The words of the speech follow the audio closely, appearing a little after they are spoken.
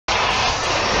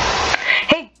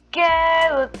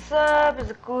what's up? It's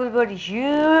a cool buddy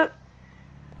here.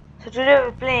 So today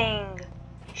we're playing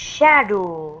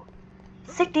Shadow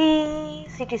City.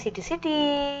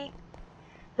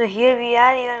 So here we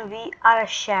are, we are a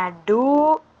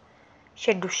shadow.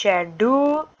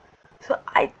 So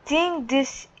I think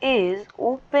this is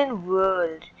open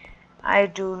world. I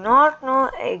do not know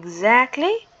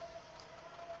exactly,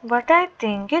 but I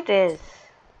think it is.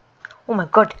 Oh my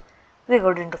god, we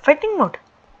got into fighting mode.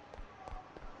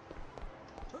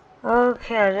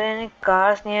 Okay, are there any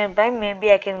cars nearby?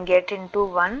 Maybe I can get into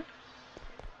one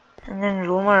and then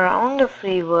roam around the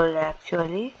free world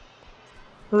actually.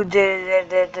 Ooh,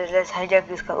 let's hijack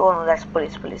this car. Oh no, that's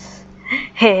police.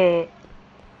 Hey,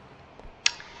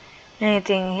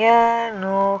 anything here?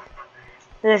 No.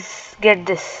 Let's get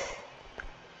this.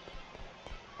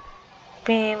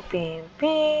 Pim.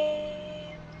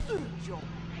 Hey!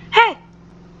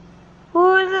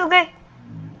 Who is this guy?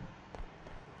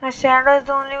 A shadow is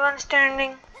the only one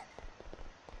standing.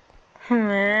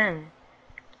 Man.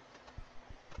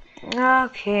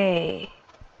 Okay.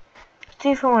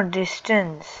 See from a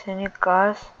distance. Any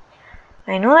cars?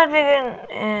 I know that we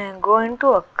can go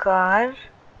into a car,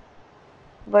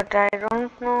 but I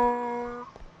don't know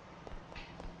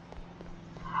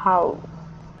how.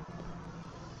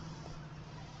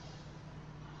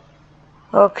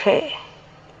 Okay.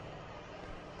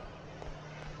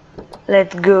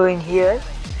 Let's go in here.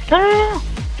 No.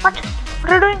 What? What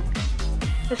are you doing?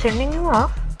 You're sending him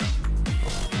off?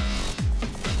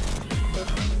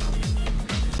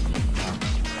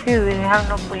 Phew, we have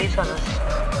no police on us.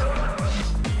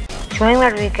 Showing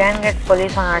that we can get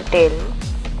police on our tail.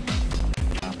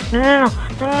 No.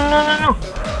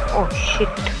 Oh shit.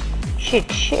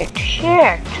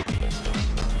 I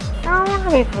don't want to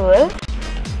be cruel.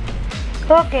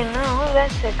 Okay, now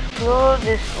let's explore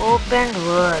this open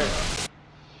world.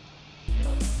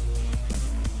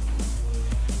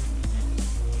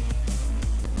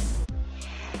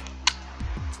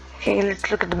 Okay, let's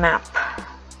look at the map.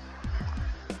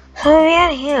 So we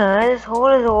are here, this whole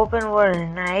is open world,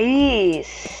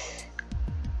 nice.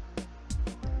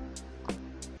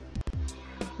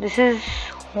 This is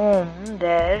home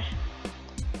there.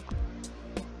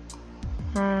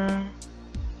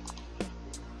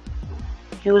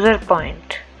 User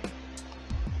point,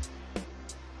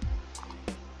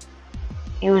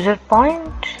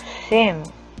 same.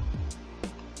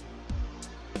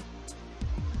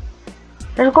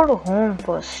 Let's go to home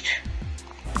first.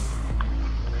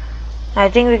 I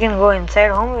think we can go inside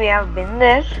home. We have been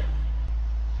there.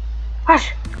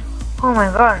 What? Oh my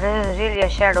god, this is really a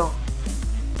shadow.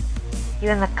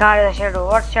 Even the car is a shadow.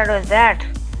 What shadow is that?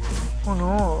 Who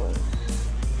knows?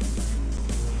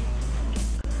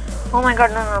 Oh my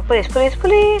god, no, police!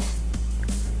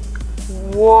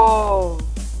 Whoa!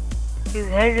 His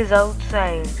head is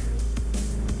outside.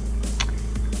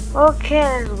 Okay,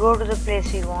 let's go to the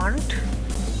place we want.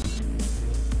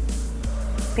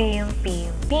 Pim.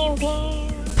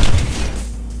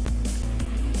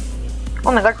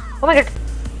 Oh my god!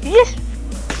 Yes!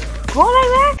 Go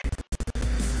like that!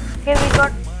 Okay, we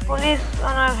got police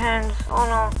on our hands. Oh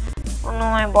no,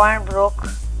 my bonnet broke.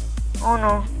 Oh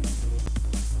no,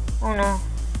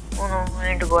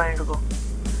 I need to go.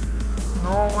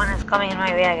 No one is coming in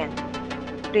my way again.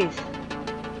 Please.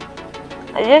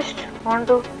 I just want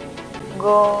to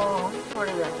go. What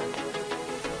is that?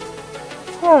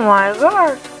 Oh my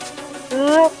god!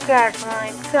 Look at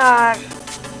my car!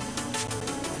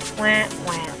 Wah.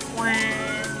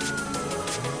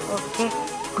 Okay,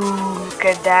 look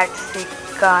at that sick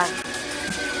car.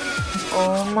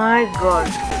 Oh my god!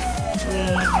 We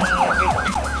need it.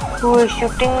 Who is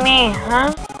shooting me,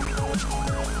 huh?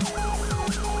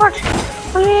 What?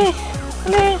 Police!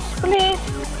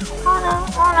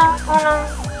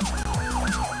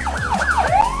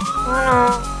 Oh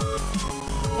no.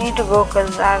 Need to go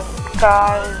because our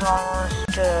car is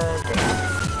almost there.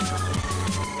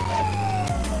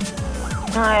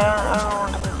 No, I don't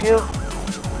want to with you.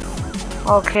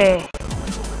 Okay.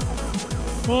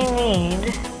 We need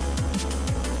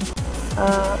a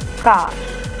car.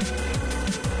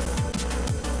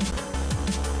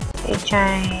 Which I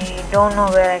don't know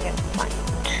where I can find.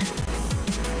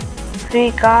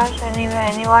 Free cars anywhere,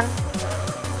 anyone?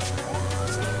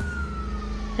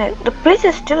 The police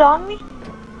is still on me?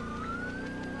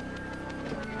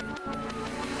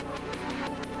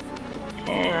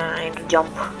 Yeah, I need to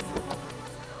jump.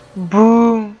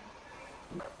 Boom!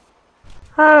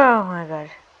 Oh my god.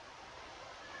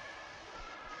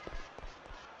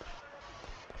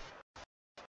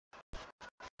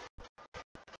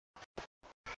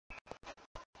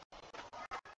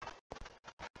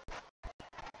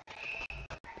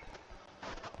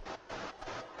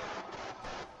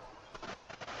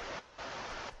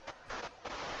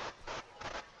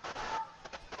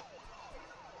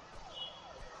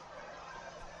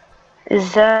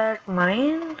 Is that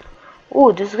mine?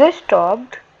 Oh, this guy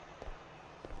stopped.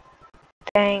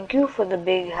 Thank you for the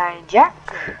big hijack.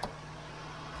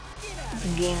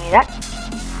 Give me that.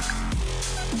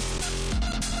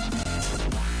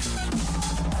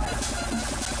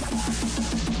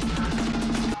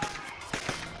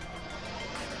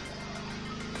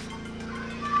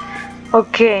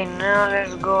 Okay, now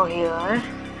let's go here.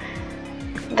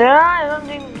 There are, I don't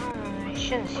think, no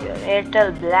missions here.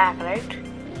 Airtel Black, right?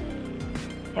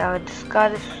 Yeah, but this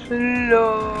car is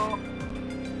slow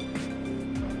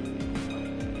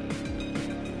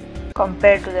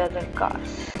compared to the other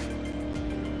cars.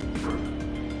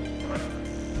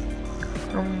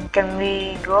 Can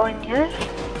we go in here?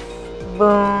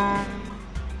 Boom.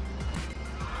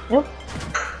 Nope.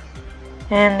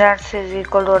 And that's is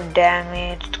equal to a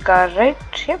damaged car, right?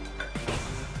 Yep.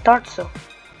 Thought so.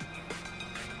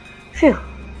 Phew.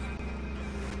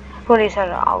 Police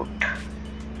are out.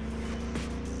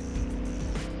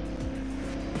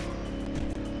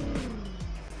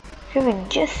 We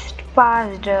just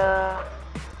passed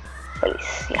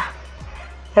police. Yeah.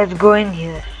 Let's go in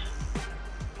here.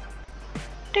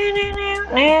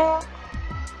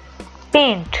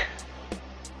 Paint.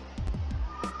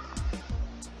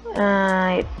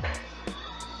 Yep.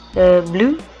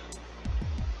 Blue.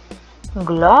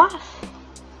 Gloss.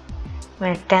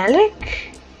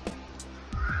 Metallic.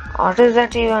 What is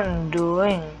that even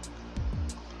doing?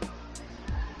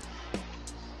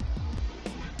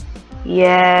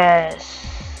 Yes.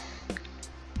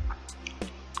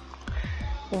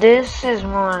 This is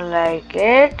more like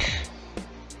it.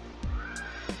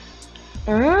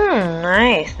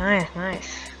 Nice, nice,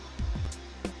 nice.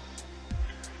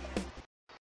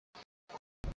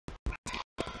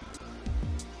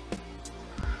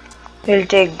 We'll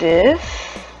take this.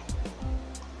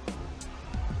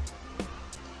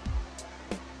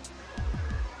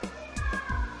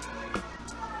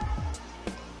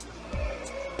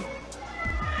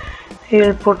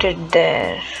 We'll put it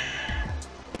there.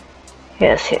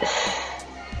 Yes, yes.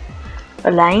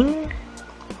 Align.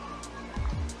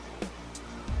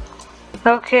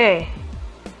 Okay.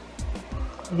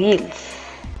 Wheels.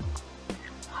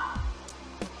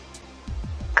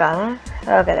 Color.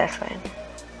 Okay, that's fine.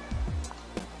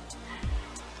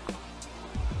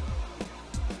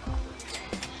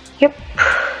 Yep.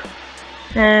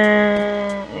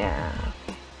 Yeah.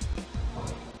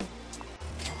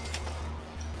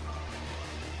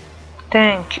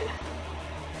 Thank you.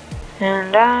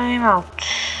 And I'm out.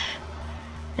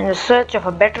 In the search of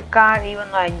a better car, even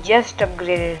though I just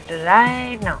upgraded it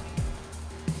right now.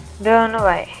 Don't know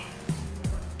why.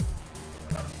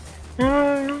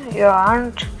 No, you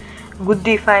aren't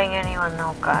goodifying anyone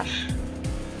now, car.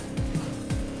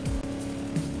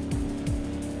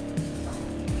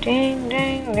 Ding,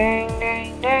 ding, ding,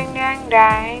 ding, ding, ding,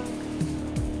 ding.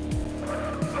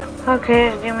 Okay,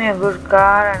 just give me a good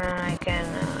car and then I can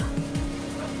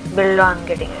build on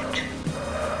getting it.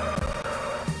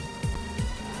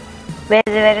 Where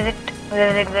is it?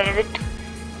 Where is it?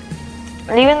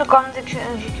 Leave in the comment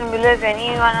section below if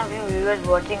any one of you viewers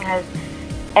watching has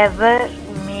ever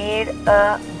made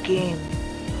a game.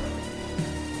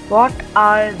 What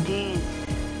are these?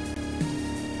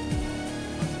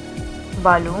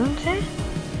 Balloons?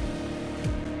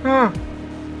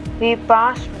 We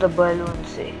passed the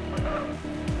balloons.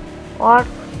 What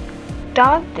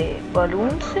are they?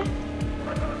 Balloons?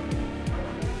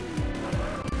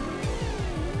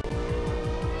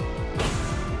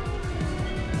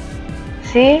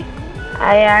 See,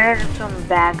 I added some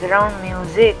background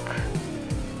music.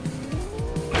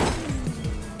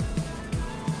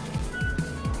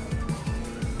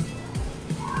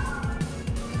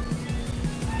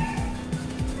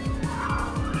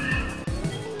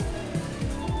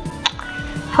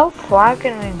 How far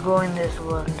can we go in this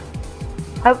world?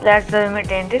 Hope that's the limit,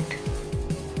 ain't it?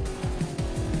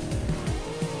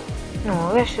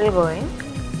 No, we're still going.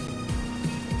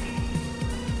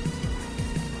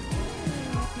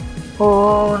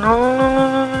 Oh,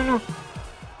 no.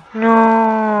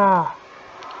 No.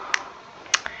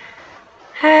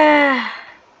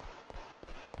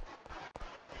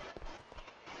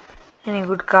 Any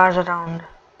good cars around?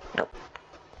 Nope.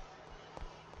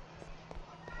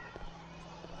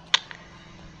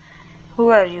 Who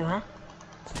are you, huh?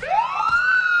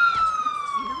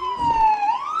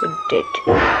 You did.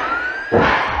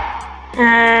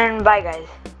 And bye, guys.